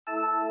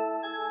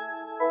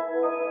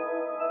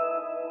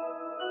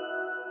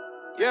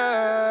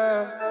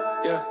Yeah,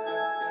 yeah.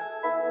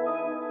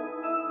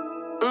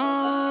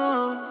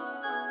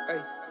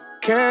 Hey.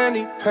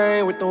 Candy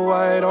paint with the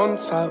white on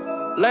top.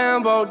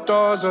 Lambo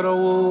doors or the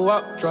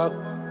woo-up drop.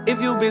 If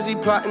you busy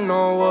plotting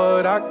on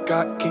what I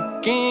got,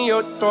 kick in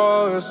your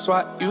door and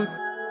swat you.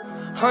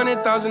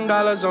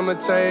 $100,000 on the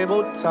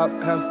tabletop.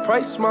 Half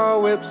price my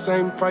whip,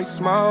 same price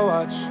my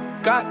watch.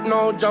 Got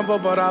no jumper,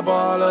 but I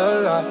ball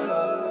a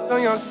lot.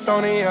 On your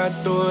stony, I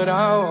do what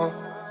I want.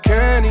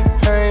 Candy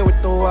paint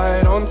with the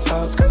white on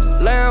top.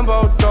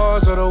 Lambo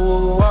doors or the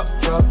woo-up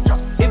drop.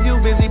 If you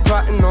busy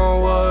plotting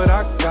on what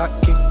I got,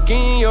 kick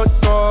in your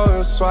door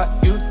and swat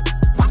you.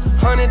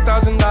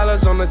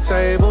 $100,000 on the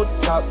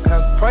tabletop.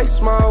 Half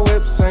price my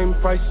whip, same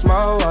price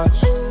my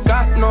watch.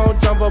 Got no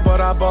jumper,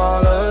 but I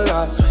ball a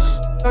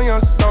lot. On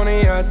your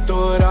stony, I do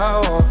what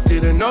I want.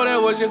 Didn't know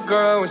that was your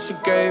girl when she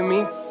gave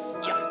me.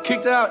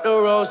 Kicked her out the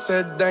road,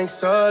 said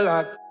thanks a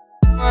lot.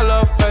 I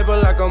love paper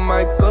like a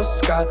Michael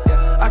Scott.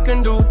 I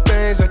can do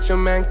things that your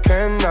man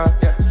cannot.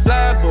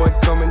 Slab boy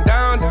coming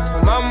down,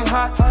 I'm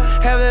hot.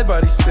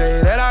 Everybody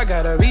say that I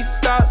gotta be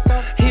stopped.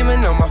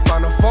 Even though my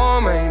final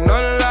form ain't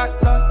none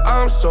locked.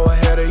 I'm so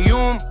ahead of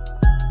you.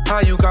 How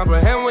you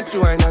comprehend what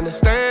you ain't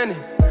understanding?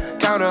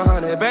 Count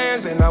 100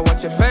 bands and I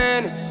watch your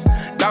vanish.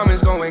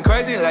 Diamonds going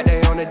crazy like they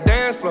on the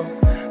dance floor.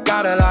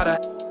 Got a lot of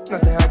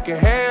nothing I can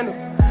handle.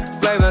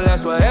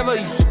 Flavorless, whatever,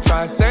 you should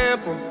try a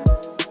sample.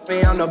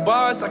 Me on the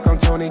bars like I'm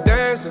Tony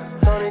Dancer.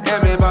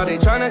 Everybody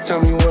tryna tell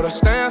me what I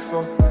stand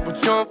for, but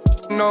you don't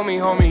know me,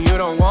 homie, you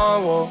don't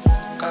want war.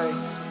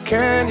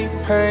 Candy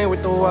paint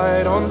with the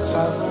white on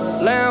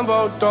top.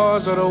 Lambo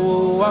doors or the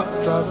woo-up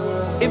drop.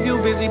 If you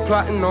busy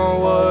plotting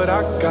on what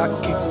I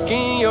got, kick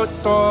in your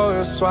door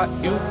and swat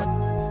you.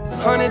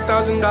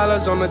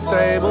 $100,000 on the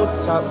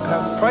tabletop.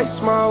 Half price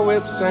my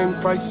whip, same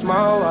price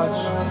my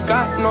watch.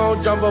 Got no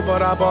jumper,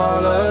 but I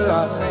ball a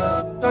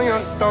lot. On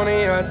your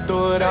stony, I do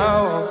what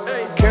I want.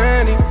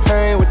 Candy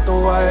paint with the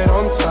white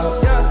on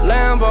top.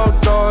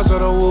 Lambo doors or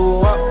the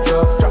woo-up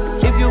drop.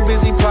 If you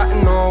busy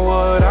plotting on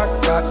what I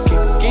got,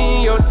 kick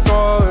in your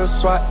door and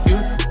swat you.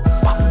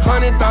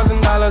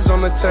 $100,000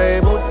 on the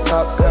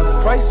tabletop.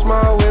 Half price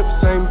my whip,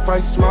 same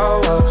price my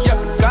watch.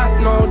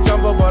 Got no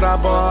jumper, but I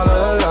ball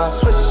a lot.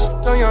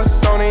 Switch on your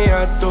stony,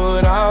 I do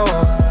what I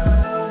want.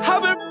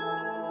 I've been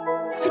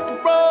hit the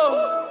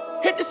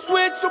road, hit the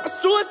switch, open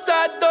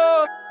suicide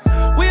door.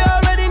 We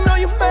already know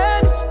you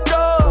managed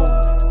though.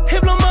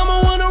 If my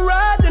mama wanna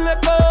ride, then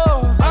let go.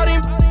 All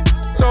these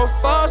so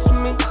false to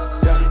me.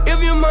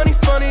 If your money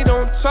funny,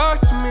 don't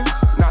talk to me.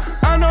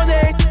 I know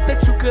there ain't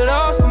that you could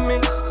offer me.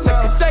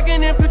 Take a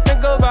second if you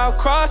think about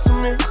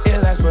crossing me.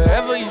 It lasts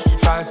forever, you should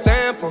try a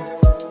sample.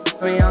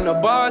 Me on the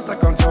bars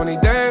like I'm Tony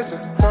Dancer.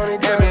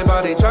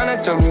 Everybody tryna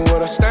tell me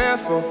what I stand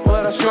for.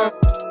 But I sure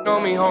know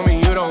me, homie,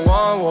 you don't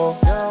want war.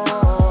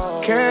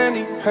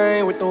 Candy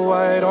paint with the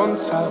white on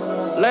top.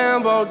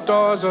 Lambo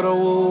doors or the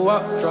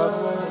woo-up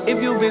drop.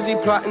 If you busy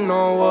plotting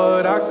on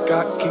what I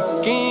got,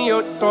 kick in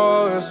your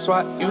door and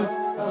swat you.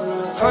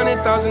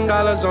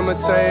 $100,000 on the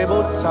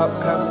tabletop.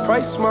 Half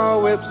price my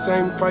whip,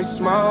 same price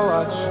my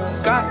watch.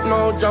 Got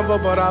no jumper,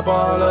 but I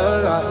ball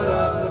a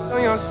lot.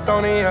 On your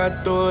stony, I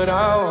do what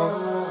I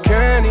want.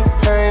 Candy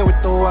paint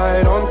with the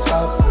white on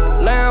top.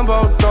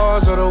 Lambo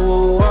doors or the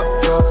woo-up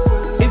drop.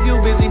 If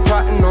you busy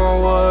plotting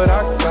on what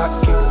I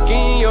got, kick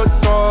in your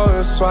door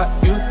and swat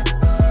you.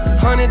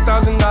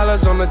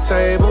 $100,000 on the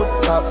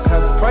tabletop.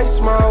 Half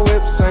price my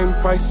whip, same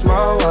price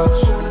my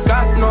watch.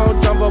 Got no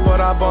jumper,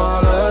 but I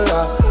ball a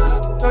lot.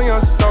 On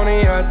your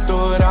stony, I do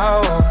what I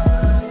want.